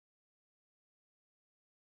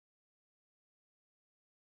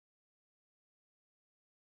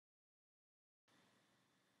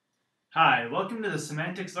Hi, welcome to the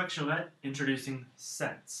Semantics lecturette introducing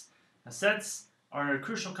sets. Now, sets are a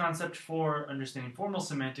crucial concept for understanding formal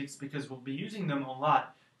semantics because we'll be using them a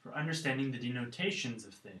lot for understanding the denotations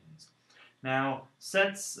of things. Now,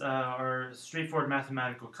 sets are a straightforward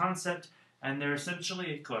mathematical concept, and they're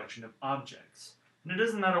essentially a collection of objects. And it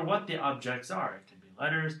doesn't matter what the objects are. It can be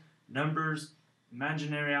letters, numbers,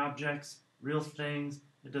 imaginary objects, real things.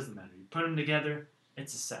 It doesn't matter. You put them together,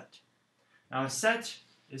 it's a set. Now, a set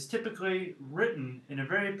is typically written in a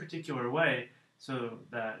very particular way so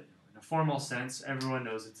that, in a formal sense, everyone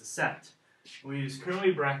knows it's a set. We use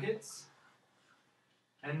curly brackets,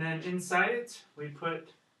 and then inside it, we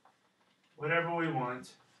put whatever we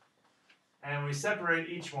want, and we separate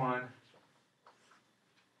each one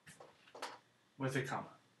with a comma.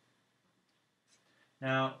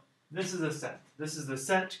 Now, this is a set. This is the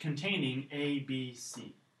set containing A, B,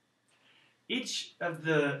 C. Each of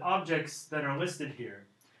the objects that are listed here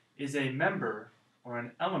is a member or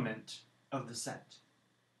an element of the set.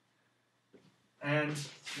 And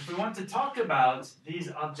if we want to talk about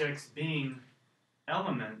these objects being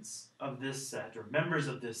elements of this set or members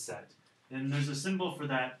of this set, then there's a symbol for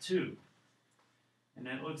that too. And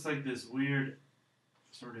it looks like this weird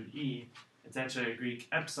sort of E. It's actually a Greek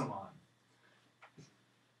epsilon.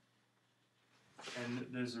 And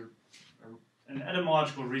there's an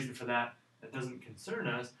etymological reason for that that doesn't concern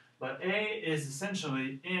us, but A is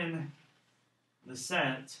essentially in the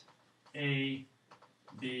set A,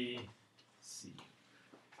 B, C.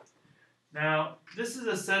 Now, this is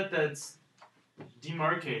a set that's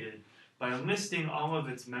demarcated by listing all of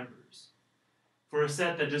its members. For a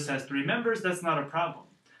set that just has 3 members, that's not a problem.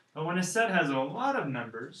 But when a set has a lot of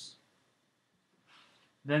members,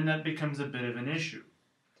 then that becomes a bit of an issue.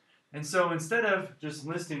 And so instead of just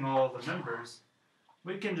listing all the members,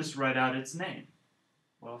 we can just write out its name.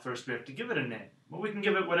 Well, first we have to give it a name. Well, we can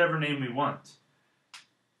give it whatever name we want.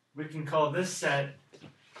 We can call this set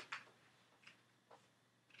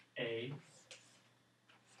A.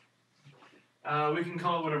 We can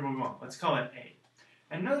call it whatever we want. Let's call it A.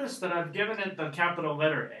 And notice that I've given it the capital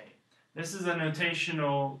letter A. This is a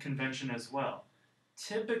notational convention as well.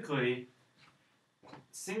 Typically,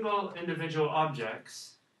 single individual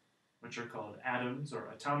objects, which are called atoms or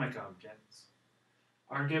atomic objects,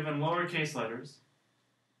 are given lowercase letters,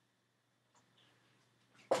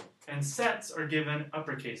 and sets are given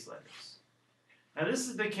uppercase letters. Now this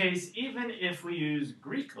is the case even if we use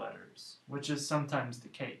Greek letters, which is sometimes the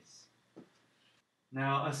case.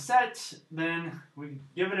 Now a set, then, we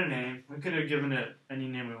give it a name. We could have given it any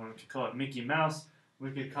name we wanted. We could call it Mickey Mouse.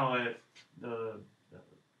 We could call it the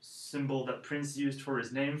symbol that Prince used for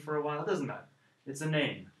his name for a while. It doesn't matter. It's a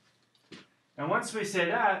name. And once we say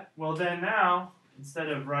that, well then now, instead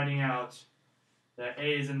of writing out that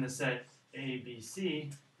A is in the set A, B,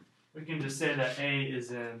 C, we can just say that A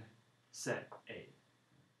is in set A.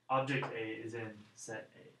 Object A is in set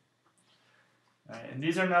A. Right, and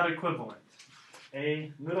these are not equivalent.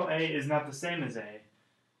 Little a is not the same as A.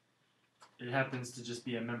 It happens to just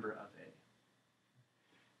be a member of A.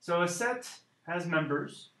 So a set has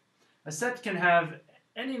members. A set can have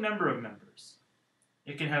any number of members.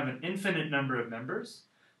 It can have an infinite number of members.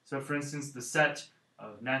 So for instance, the set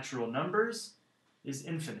of natural numbers is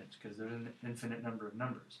infinite because there's an infinite number of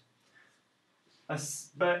numbers.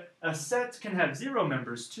 But a set can have 0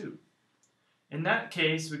 members too. In that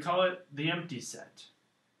case, we call it the empty set.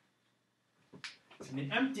 And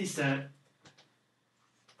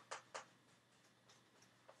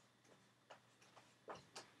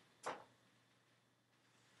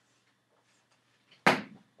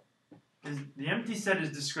the empty set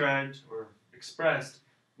is described or expressed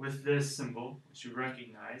with this symbol, which you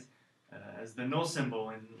recognize as the null symbol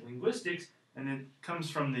in linguistics, and it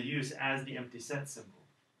comes from the use as the empty set symbol.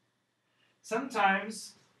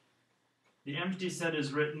 Sometimes the empty set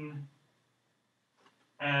is written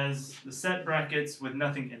as the set brackets with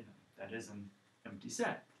nothing in them. That is an empty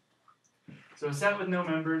set. So a set with no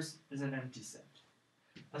members is an empty set.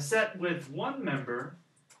 A set with 1 member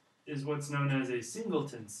is what's known as a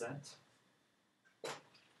singleton set.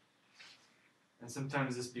 And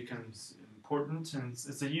sometimes this becomes important, and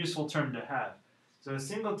it's a useful term to have. So a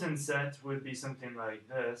singleton set would be something like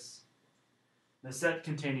this, the set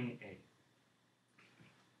containing A.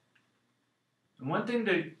 And one thing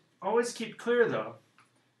to always keep clear, though,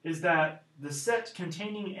 is that the set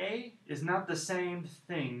containing A is not the same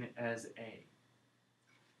thing as A.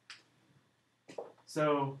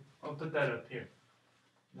 So I'll put that up here.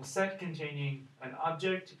 The set containing an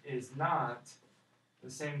object is not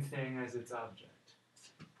the same thing as its object.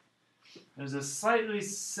 There's a slightly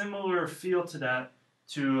similar feel to that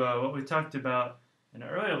to what we talked about in an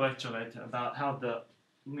earlier lecture about how the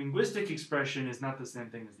linguistic expression is not the same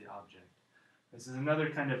thing as the object. This is another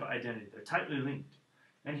kind of identity. They're tightly linked.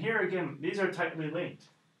 And here again, these are tightly linked.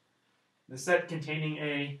 The set containing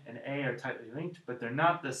A and A are tightly linked, but they're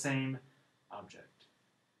not the same object.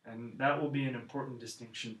 And that will be an important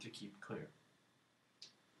distinction to keep clear.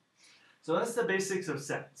 So that's the basics of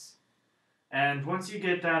sets. And once you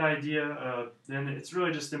get that idea, then it's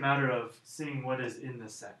really just a matter of seeing what is in the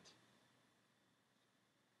set.